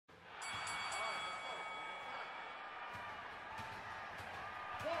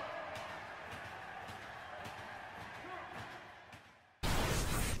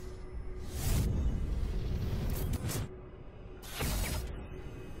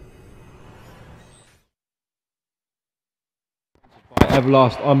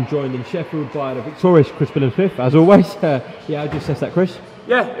Everlast. I'm joined in Sheffield by the victorious Billam-Smith, as always. Yeah, I just assess that, Chris.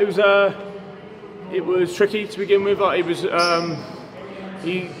 Yeah, it was tricky to begin with. Like,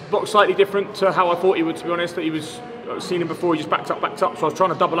 he boxed slightly different to how I thought he would. To be honest, I've seen him before. He just backed up. So I was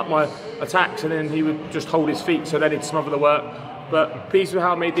trying to double up my attacks, and then he would just hold his feet. So then he'd smother the work. But pleased with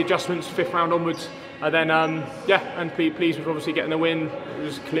how I made the adjustments, 5th round onwards. And then, and pleased with obviously getting the win. It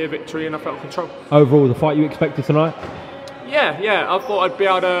was a clear victory, and I felt control. Overall, the fight you expected tonight? Yeah. I thought I'd be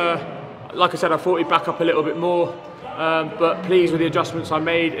able to, like I said, I thought he'd back up a little bit more. But pleased with the adjustments I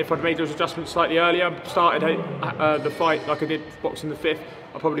made. If I'd made those adjustments slightly earlier, started the fight like I did boxing the 5th,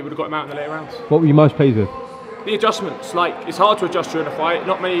 I probably would have got him out in the later rounds. What were you most pleased with? The adjustments. Like, it's hard to adjust during a fight.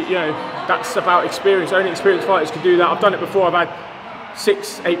 Not many, that's about experience. Only experienced fighters can do that. I've done it before. I've had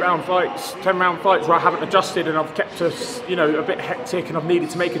 6, 8 round fights, 10 round fights where I haven't adjusted, and I've kept us, a bit hectic, and I've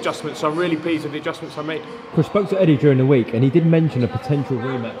needed to make adjustments. So I'm really pleased with the adjustments I made. Chris spoke to Eddie during the week, and he did mention a potential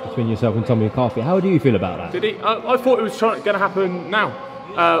rematch between yourself and Tommy McCarthy. How do you feel about that? Did he? I thought it was going to happen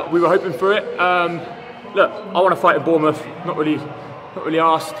now. We were hoping for it. Look, I want to fight in Bournemouth. Not really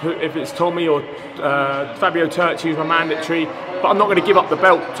asked if it's Tommy or Fabio Turchi, who's my mandatory. But I'm not going to give up the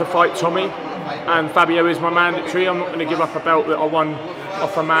belt to fight Tommy. And Fabio is my mandatory. I'm not going to give up a belt that I won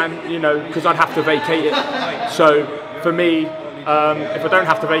off a man, because I'd have to vacate it. So for me, if I don't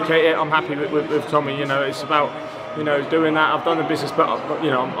have to vacate it, I'm happy with Tommy. It's about doing that. I've done the business, but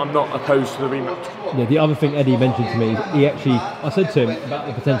I'm not opposed to the rematch. Yeah, the other thing Eddie mentioned to me is I said to him about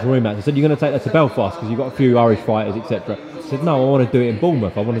the potential rematch. I said, you're going to take that to Belfast because you've got a few Irish fighters, etc. He said, no, I want to do it in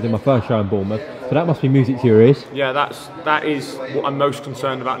Bournemouth. I want to do my first show in Bournemouth. So that must be music to your ears. Yeah, that is what I'm most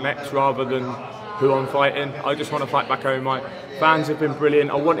concerned about next, rather than who I'm fighting. I just want to fight back home. My fans have been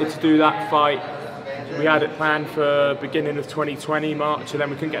brilliant. I wanted to do that fight. We had it planned for beginning of 2020, March, and then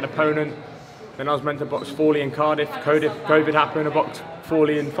we couldn't get an opponent. Then I was meant to box Fawley in Cardiff. COVID happened. I boxed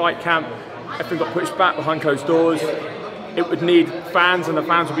Fawley in fight camp. Everything got pushed back behind closed doors. It would need fans, and the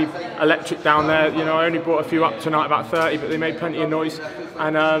fans would be electric down there. I only brought a few up tonight, about 30, but they made plenty of noise.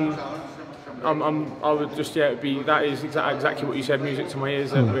 And I would just, that is exactly what you said, music to my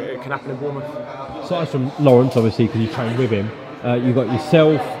ears. It can happen in Bournemouth. Aside from Lawrence, obviously, because you trained with him, you've got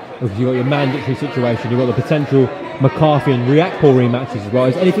yourself, because you've got your mandatory situation, you've got the potential McCarthy and Riakporhe rematches as well.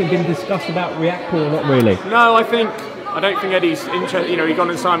 Has anything been discussed about Riakporhe or not really? No, I don't think Eddie's interested. He's gone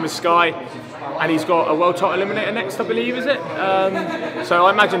and signed with Sky, and he's got a world title eliminator next, I believe, is it? So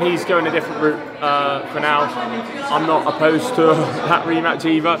I imagine he's going a different route for now. I'm not opposed to that rematch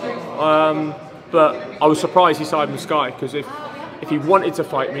either. But I was surprised he signed with Sky, because if he wanted to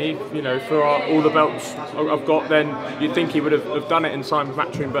fight me, for all the belts I've got, then you'd think he would have done it and signed with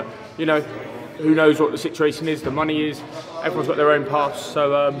Matchroom. But who knows what the situation is, the money is. Everyone's got their own paths,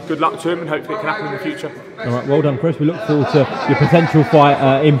 so good luck to him, and hopefully it can happen in the future. All right, well done, Chris. We look forward to your potential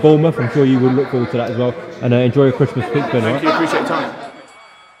fight in Bournemouth. I'm sure you will look forward to that as well. And enjoy your Christmas. Thank you, appreciate your time.